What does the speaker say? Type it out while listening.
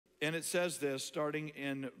And it says this, starting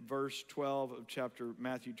in verse 12 of chapter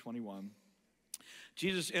Matthew 21.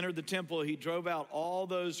 Jesus entered the temple. He drove out all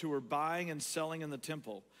those who were buying and selling in the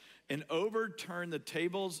temple and overturned the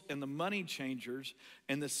tables and the money changers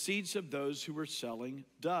and the seats of those who were selling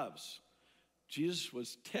doves. Jesus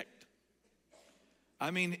was ticked.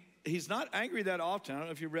 I mean, he's not angry that often. I don't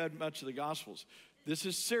know if you read much of the Gospels. This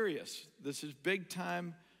is serious. This is big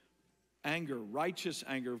time anger, righteous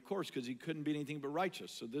anger, of course, because he couldn't be anything but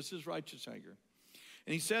righteous. So this is righteous anger.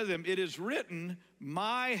 And he said to them, it is written,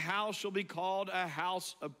 my house shall be called a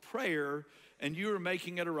house of prayer, and you are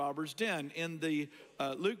making it a robber's den. In the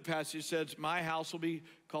Luke passage, it says, my house will be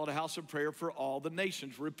called a house of prayer for all the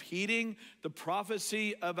nations, repeating the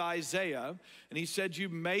prophecy of Isaiah. And he said, you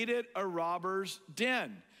made it a robber's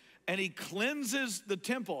den. And he cleanses the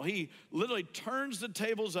temple. He literally turns the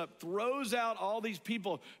tables up, throws out all these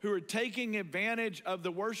people who are taking advantage of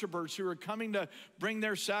the worshipers who are coming to bring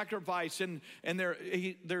their sacrifice, and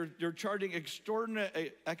they're charging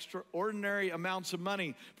extraordinary amounts of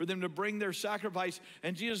money for them to bring their sacrifice.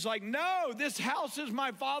 And Jesus is like, no, this house is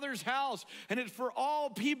my Father's house, and it's for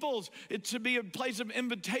all peoples. It's to be a place of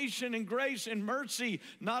invitation and grace and mercy,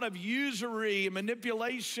 not of usury,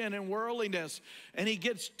 manipulation, and worldliness. And he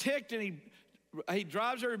gets ticked, and he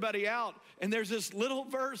drives everybody out. And there's this little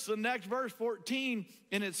verse, the next verse, 14,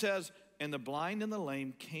 and it says, and the blind and the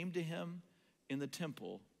lame came to him in the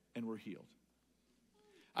temple and were healed.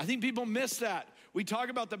 I think people miss that. We talk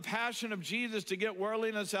about the passion of Jesus to get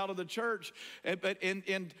worldliness out of the church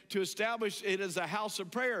and to establish it as a house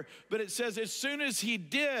of prayer. But it says as soon as he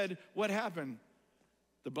did, what happened?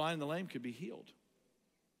 The blind and the lame could be healed.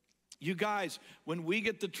 You guys, when we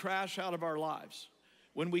get the trash out of our lives,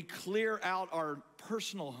 when we clear out our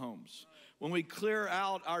personal homes, when we clear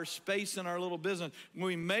out our space in our little business, when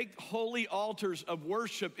we make holy altars of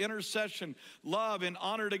worship, intercession, love, and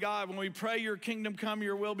honor to God, when we pray your kingdom come,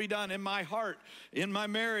 your will be done in my heart, in my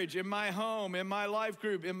marriage, in my home, in my life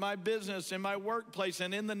group, in my business, in my workplace,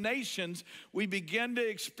 and in the nations, we begin to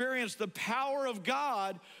experience the power of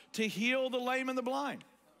God to heal the lame and the blind.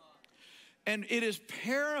 And it is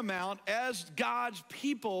paramount as God's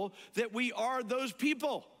people that we are those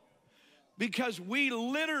people. Because we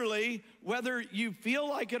literally, whether you feel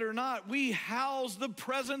like it or not, we house the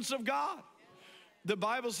presence of God. The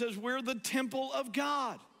Bible says we're the temple of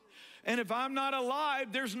God. And if I'm not alive,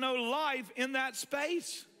 there's no life in that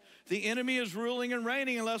space. The enemy is ruling and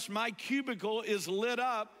reigning unless my cubicle is lit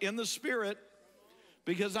up in the Spirit,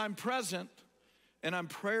 because I'm present and I'm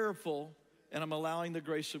prayerful and I'm allowing the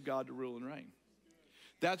grace of God to rule and reign.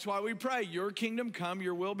 That's why we pray, your kingdom come,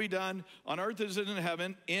 your will be done on earth as it is in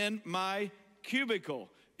heaven, in my cubicle,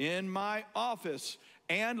 in my office,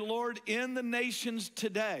 and Lord, in the nations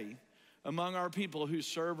today, among our people who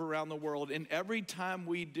serve around the world. And every time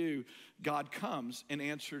we do, God comes in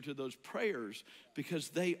answer to those prayers, because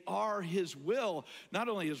they are his will. Not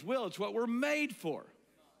only his will, it's what we're made for.